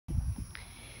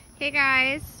Hey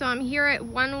guys, so I'm here at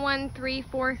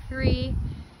 11343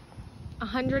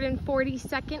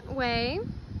 142nd Way.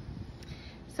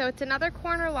 So it's another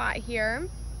corner lot here.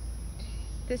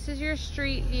 This is your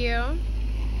street view.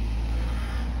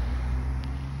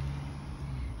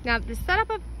 Now the setup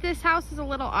of this house is a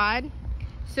little odd.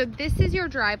 So this is your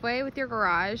driveway with your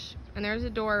garage, and there's a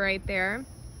door right there.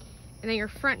 And then your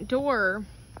front door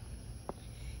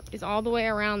is all the way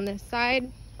around this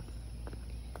side.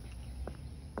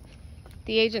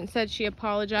 The agent said she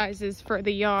apologizes for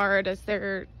the yard as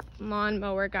their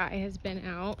lawnmower guy has been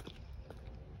out.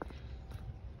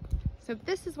 So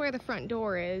this is where the front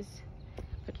door is.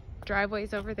 The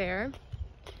driveway's over there.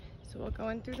 So we'll go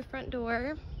in through the front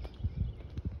door.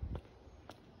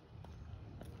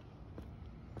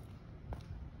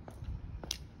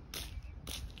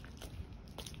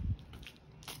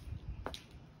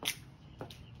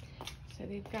 So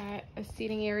they've got a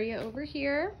seating area over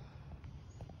here.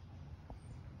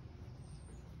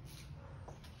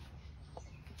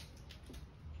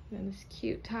 And this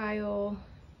cute tile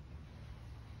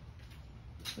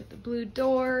with the blue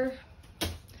door.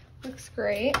 Looks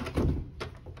great.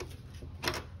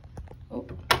 Oh.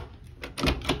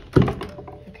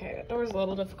 Okay, that door's a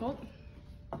little difficult.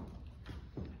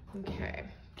 Okay.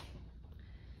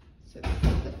 So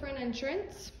this is the front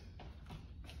entrance.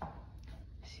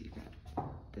 So you've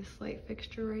got this light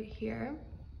fixture right here.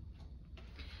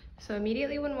 So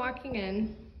immediately when walking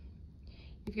in,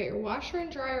 you've got your washer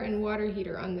and dryer and water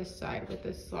heater on this side with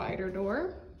this slider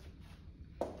door.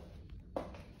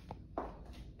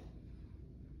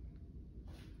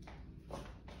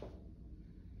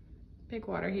 Big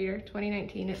water heater,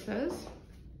 2019 it says.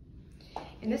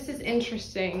 And this is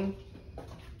interesting.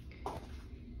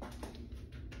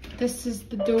 This is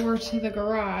the door to the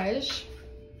garage.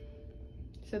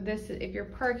 So this, if you're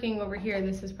parking over here,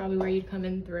 this is probably where you'd come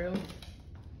in through.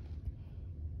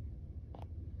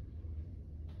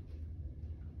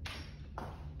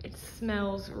 It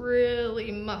smells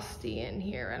really musty in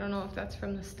here. I don't know if that's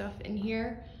from the stuff in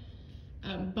here,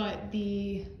 but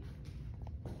the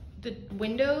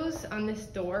windows on this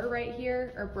door right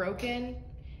here are broken,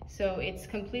 so it's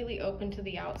completely open to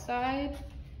the outside.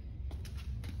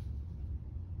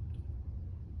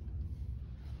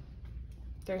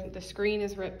 The screen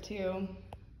is ripped too.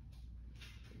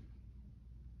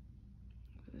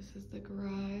 This is the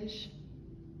garage.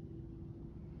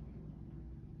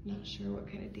 Not sure what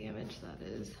kind of damage that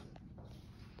is.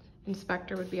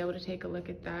 Inspector would be able to take a look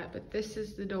at that, but this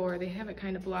is the door. They have it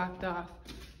kind of blocked off.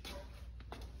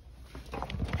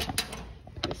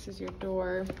 This is your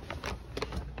door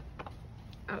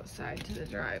outside to the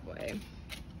driveway.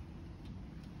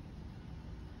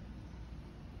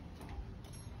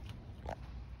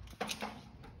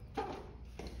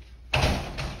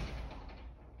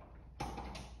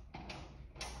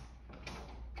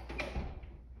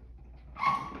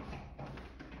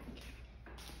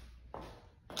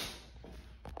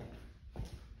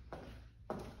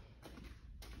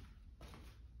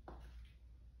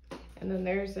 And then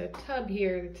there's a tub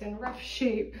here that's in rough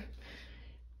shape.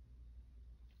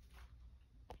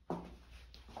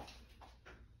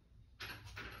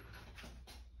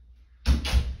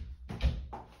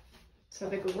 So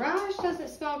the garage doesn't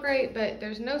smell great, but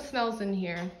there's no smells in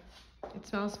here. It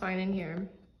smells fine in here.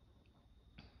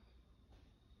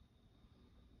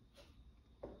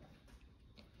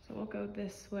 So we'll go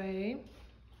this way.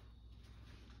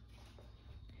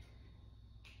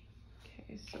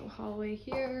 Okay, so hallway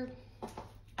here.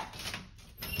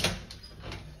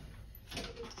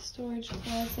 Storage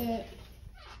closet.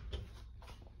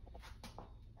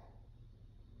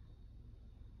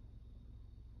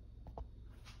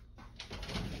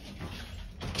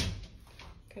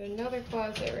 Got another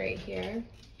closet right here.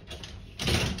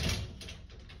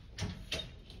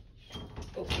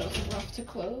 Oh, those are rough to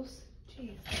close.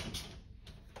 Jeez.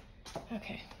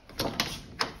 Okay.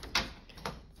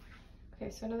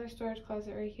 Okay, so another storage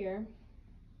closet right here.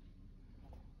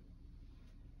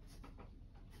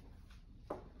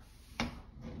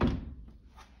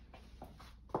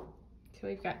 So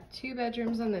we've got 2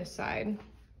 bedrooms on this side.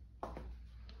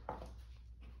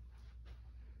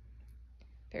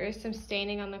 There is some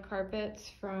staining on the carpets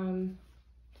from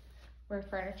where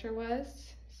furniture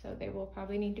was, so they will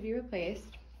probably need to be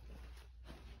replaced.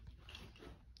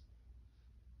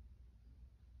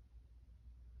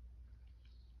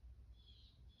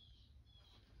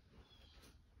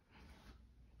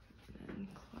 And then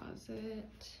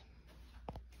closet.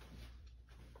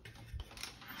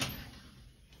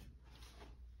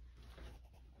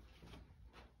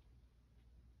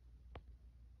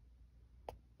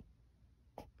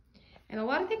 And a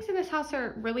lot of things in this house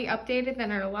are really updated,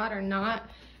 and a lot are not.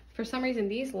 For some reason,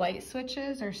 these light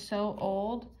switches are so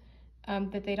old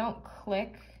that they don't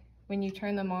click when you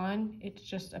turn them on. It's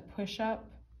just a push-up.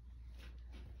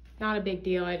 Not a big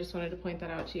deal, I just wanted to point that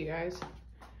out to you guys.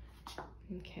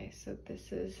 Okay, so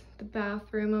this is the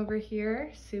bathroom over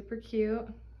here, super cute.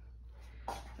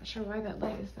 Not sure why that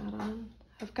light is not on.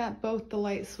 I've got both the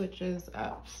light switches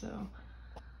up, so,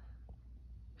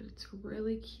 but it's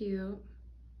really cute.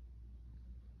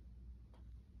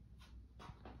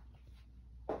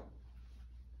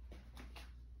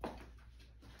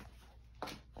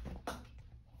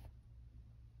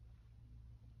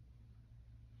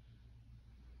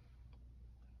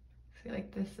 I feel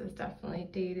like this is definitely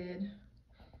dated,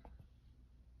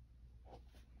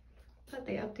 but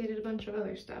they updated a bunch of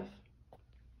other stuff.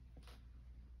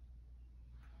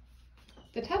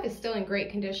 The tub is still in great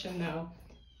condition though.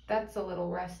 That's a little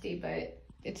rusty, but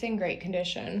it's in great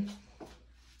condition.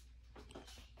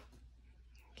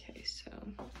 Okay, so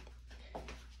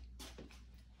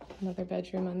another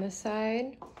bedroom on this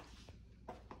side.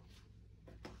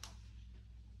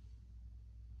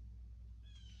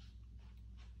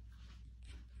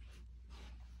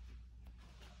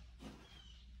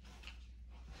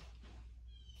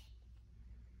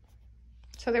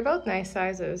 So they're both nice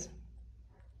sizes.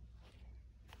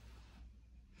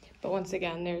 But once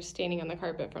again, they're staining on the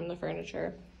carpet from the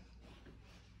furniture.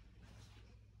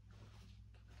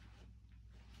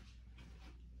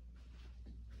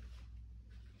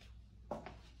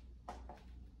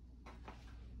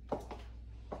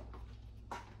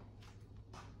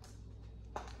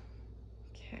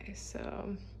 Okay,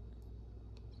 so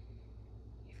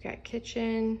you've got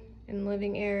kitchen and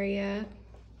living area.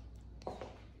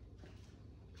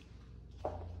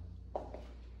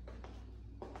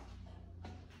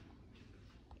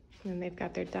 And they've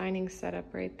got their dining set up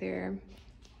right there.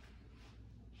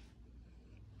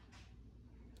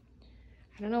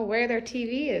 I don't know where their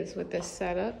TV is with this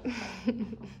setup.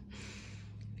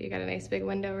 You got a nice big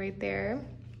window right there.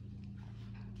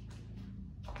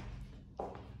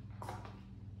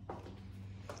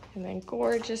 And then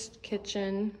gorgeous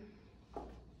kitchen.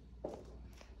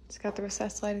 It's got the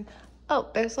recessed lighting. Oh,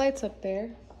 there's lights up there.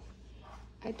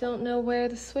 I don't know where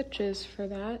the switch is for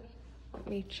that. Let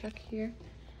me check here.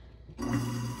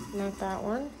 Not that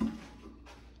one.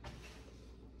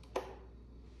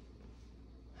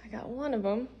 I got one of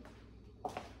them.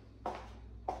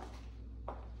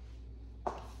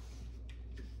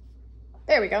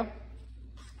 There we go.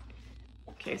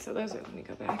 Okay, so those are, let me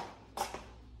go back.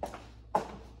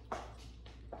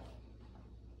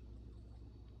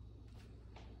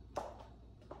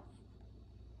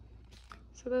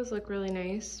 So those look really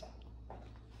nice.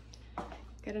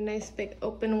 Got a nice big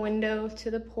open window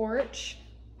to the porch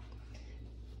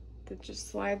that just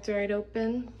slides right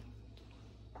open.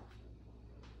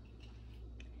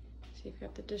 So you've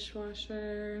got the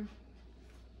dishwasher,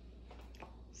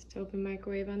 just open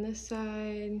microwave on this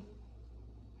side.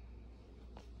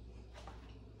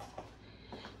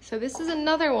 So this is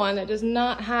another one that does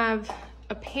not have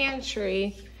a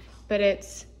pantry, but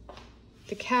it's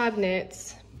the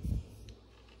cabinets.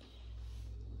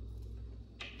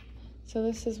 So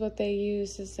this is what they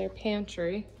use as their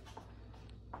pantry.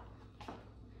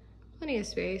 Plenty of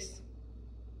space.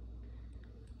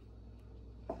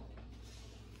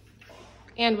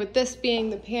 And with this being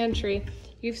the pantry,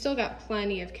 you've still got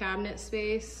plenty of cabinet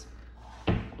space.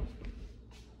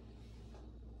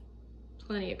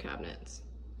 Plenty of cabinets.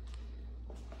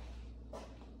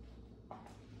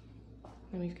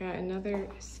 And we've got another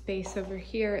space over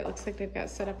here. It looks like they've got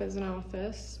set up as an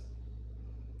office.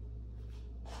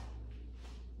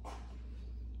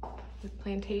 With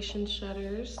plantation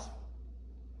shutters.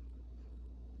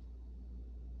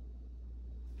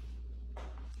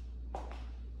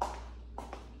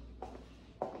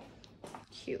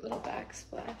 Cute little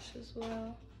backsplash as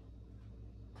well.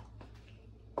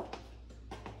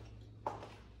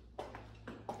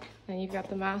 And you've got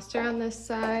the master on this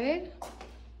side.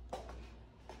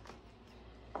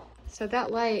 So that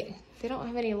light, they don't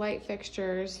have any light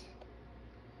fixtures.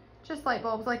 Just light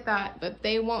bulbs like that, but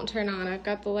they won't turn on. I've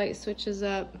got the light switches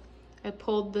up. I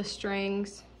pulled the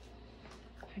strings.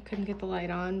 I couldn't get the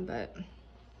light on, but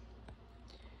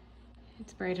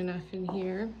it's bright enough in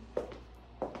here.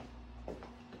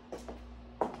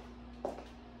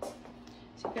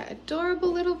 So you've got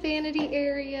adorable little vanity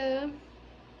area.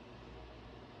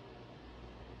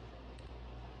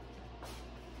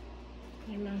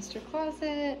 Your master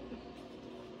closet.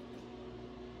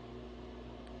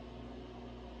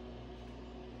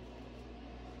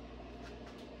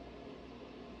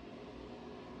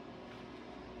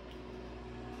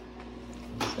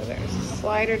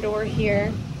 slider door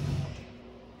here.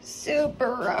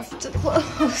 Super rough to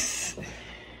close.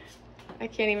 I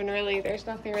can't even really, there's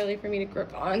nothing really for me to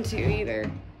grip onto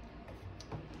either.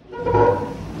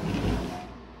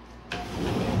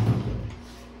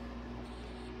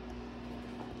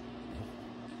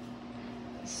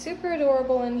 Super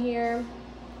adorable in here.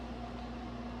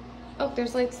 Oh,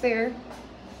 there's lights there.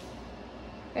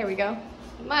 There we go.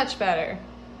 Much better.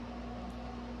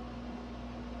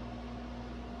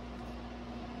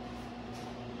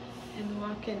 And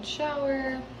walk-in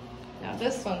shower. Now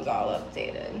this one's all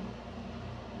updated.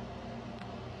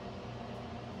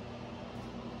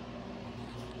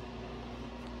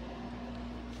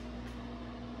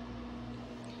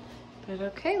 But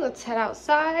okay, let's head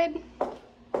outside.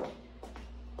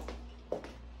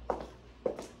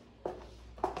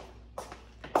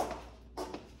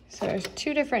 So there's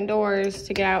two different doors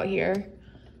to get out here.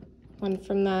 One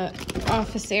from the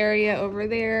office area over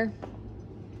there.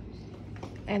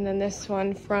 And then this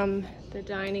one from the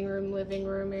dining room, living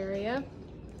room area.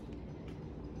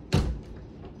 So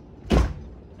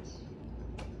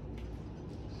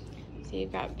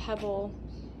you've got Pebble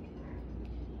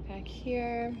back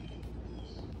here.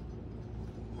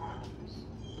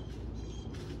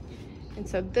 And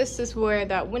so this is where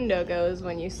that window goes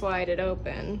when you slide it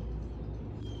open.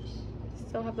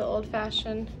 Still have the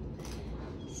old-fashioned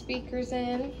speakers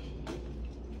in.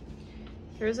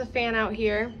 There's a fan out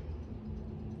here.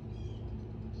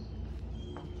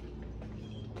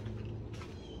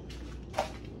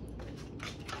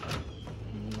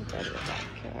 And we'll go to the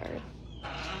backyard.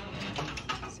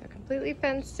 So completely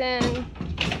fenced in.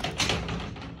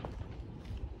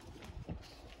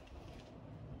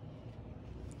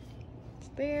 It's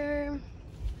there.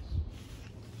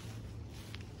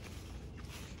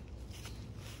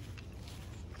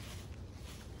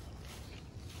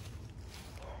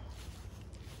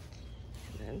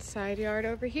 And side yard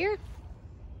over here.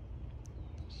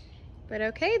 But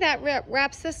okay, that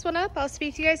wraps this one up. I'll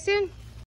speak to you guys soon.